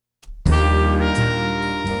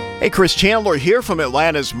Hey, Chris Chandler here from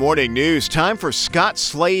Atlanta's Morning News. Time for Scott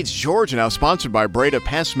Slade's Georgia, now sponsored by Breda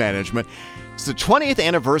Pest Management. It's the 20th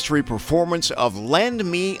anniversary performance of Lend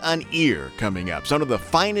Me an Ear coming up. Some of the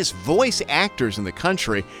finest voice actors in the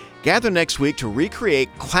country gather next week to recreate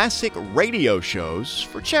classic radio shows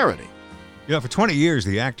for charity. Yeah, for 20 years,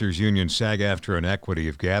 the Actors Union, SAG-AFTRA, and Equity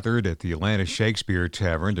have gathered at the Atlanta Shakespeare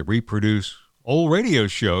Tavern to reproduce old radio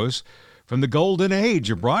shows from the golden age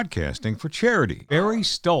of broadcasting for charity. Barry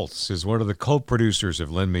Stultz is one of the co-producers of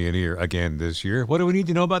Lend Me an Ear again this year. What do we need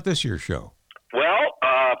to know about this year's show? Well,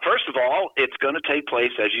 first of all, it's going to take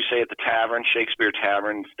place, as you say, at the Tavern, Shakespeare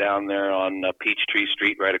Tavern's down there on Peachtree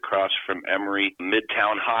Street, right across from Emory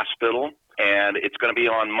Midtown Hospital. And it's going to be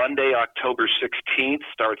on Monday, October 16th,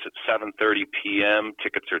 starts at 7:30 p.m.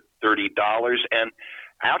 Tickets are $30. And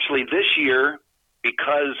actually this year,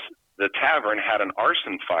 because the Tavern had an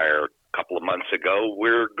arson fire a couple of months ago,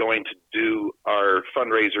 we're going to do our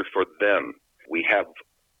fundraiser for them. We have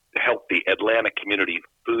helped the Atlanta Community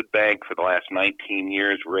Food Bank for the last 19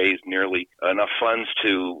 years, raised nearly enough funds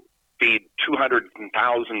to feed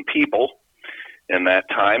 200,000 people in that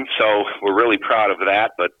time. So we're really proud of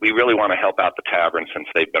that, but we really want to help out the Tavern since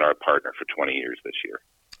they've been our partner for 20 years this year.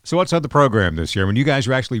 So what's on the program this year when you guys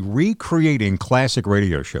are actually recreating classic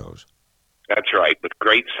radio shows? That's right, with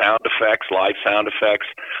great sound effects, live sound effects.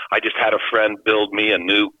 I just had a friend build me a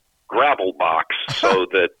new gravel box so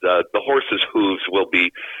that the horse's hooves will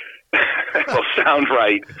sound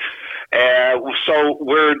right. So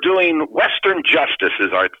we're doing Western Justice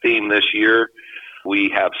is our theme this year.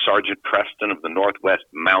 We have Sergeant Preston of the Northwest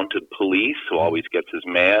Mounted Police, who always gets his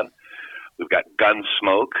man. We've got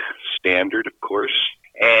Gunsmoke, standard, of course.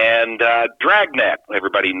 And Dragnet,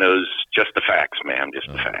 everybody knows just the facts, man, just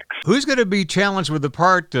the facts. Who's going to be challenged with the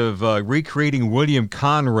part of recreating William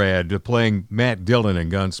Conrad playing Matt Dillon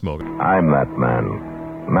in Gunsmoke? I'm that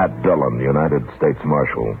man, Matt Dillon, United States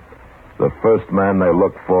Marshal. The first man they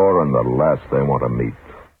look for and the last they want to meet.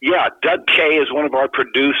 Yeah, Doug Kay is one of our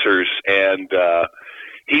producers, and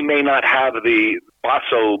he may not have the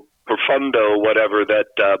basso profundo, whatever, that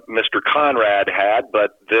Mr. Conrad had,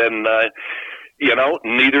 but then...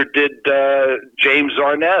 neither did James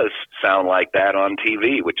Arnaz sound like that on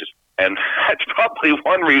TV, and that's probably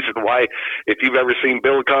one reason why, if you've ever seen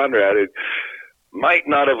Bill Conrad, it might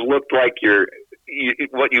not have looked like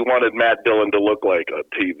what you wanted Matt Dillon to look like on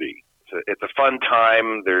TV. It's a fun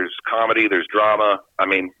time. There's comedy, there's drama. I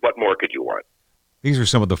mean, what more could you want? These are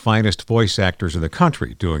some of the finest voice actors in the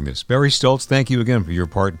country doing this. Barry Stultz, thank you again for your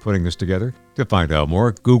part in putting this together. To find out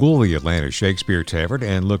more, Google the Atlanta Shakespeare Tavern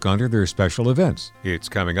and look under their special events. It's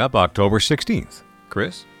coming up October 16th.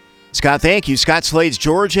 Chris? Scott, thank you. Scott Slade's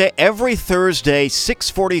Georgia, every Thursday,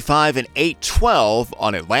 6:45 and 8:12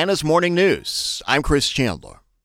 on Atlanta's Morning News. I'm Chris Chandler.